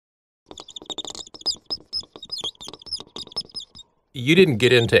You didn't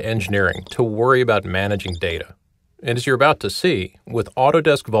get into engineering to worry about managing data. And as you're about to see, with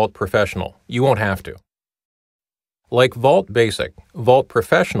Autodesk Vault Professional, you won't have to. Like Vault Basic, Vault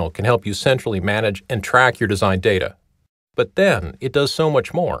Professional can help you centrally manage and track your design data. But then, it does so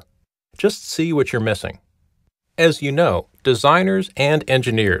much more. Just see what you're missing. As you know, designers and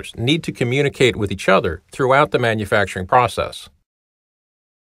engineers need to communicate with each other throughout the manufacturing process.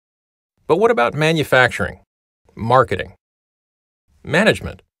 But what about manufacturing, marketing,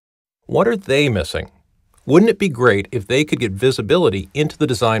 management? What are they missing? Wouldn't it be great if they could get visibility into the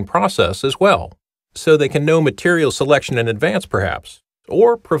design process as well, so they can know material selection in advance perhaps,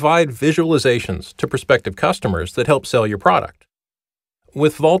 or provide visualizations to prospective customers that help sell your product?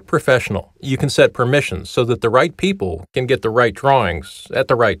 With Vault Professional, you can set permissions so that the right people can get the right drawings at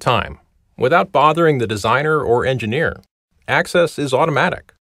the right time, without bothering the designer or engineer. Access is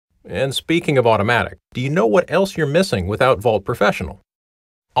automatic. And speaking of automatic, do you know what else you're missing without Vault Professional?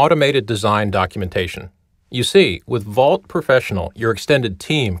 Automated design documentation. You see, with Vault Professional, your extended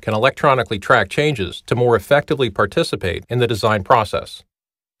team can electronically track changes to more effectively participate in the design process.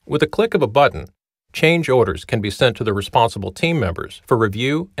 With a click of a button, change orders can be sent to the responsible team members for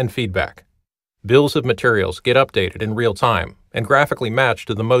review and feedback. Bills of materials get updated in real time and graphically matched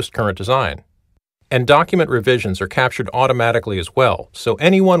to the most current design. And document revisions are captured automatically as well, so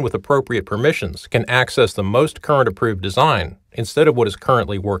anyone with appropriate permissions can access the most current approved design instead of what is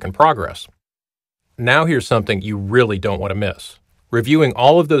currently work in progress. Now here's something you really don't want to miss. Reviewing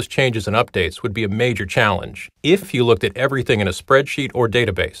all of those changes and updates would be a major challenge if you looked at everything in a spreadsheet or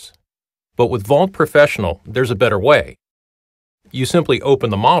database. But with Vault Professional, there's a better way. You simply open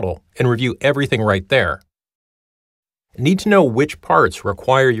the model and review everything right there. Need to know which parts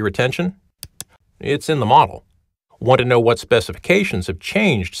require your attention? It's in the model. Want to know what specifications have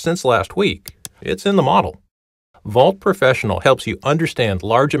changed since last week? It's in the model. Vault Professional helps you understand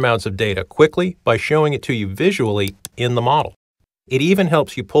large amounts of data quickly by showing it to you visually in the model. It even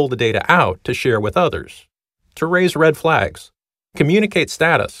helps you pull the data out to share with others, to raise red flags, communicate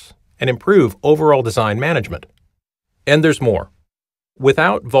status, and improve overall design management. And there's more.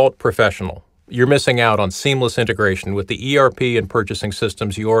 Without Vault Professional, you're missing out on seamless integration with the ERP and purchasing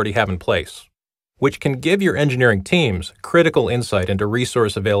systems you already have in place, which can give your engineering teams critical insight into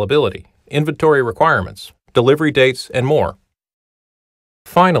resource availability, inventory requirements, delivery dates, and more.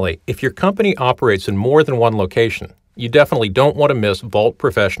 Finally, if your company operates in more than one location, you definitely don't want to miss Vault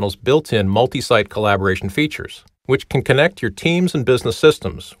Professional's built-in multi-site collaboration features, which can connect your teams and business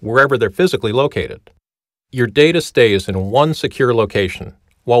systems wherever they're physically located. Your data stays in one secure location,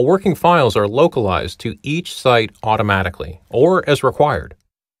 while working files are localized to each site automatically or as required.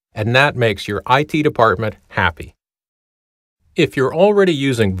 And that makes your IT department happy. If you're already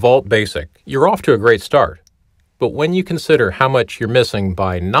using Vault Basic, you're off to a great start. But when you consider how much you're missing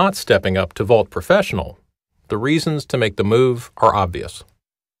by not stepping up to Vault Professional, the reasons to make the move are obvious.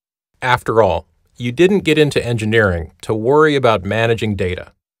 After all, you didn't get into engineering to worry about managing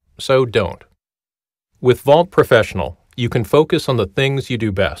data, so don't. With Vault Professional, you can focus on the things you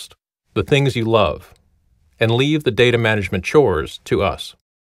do best, the things you love, and leave the data management chores to us.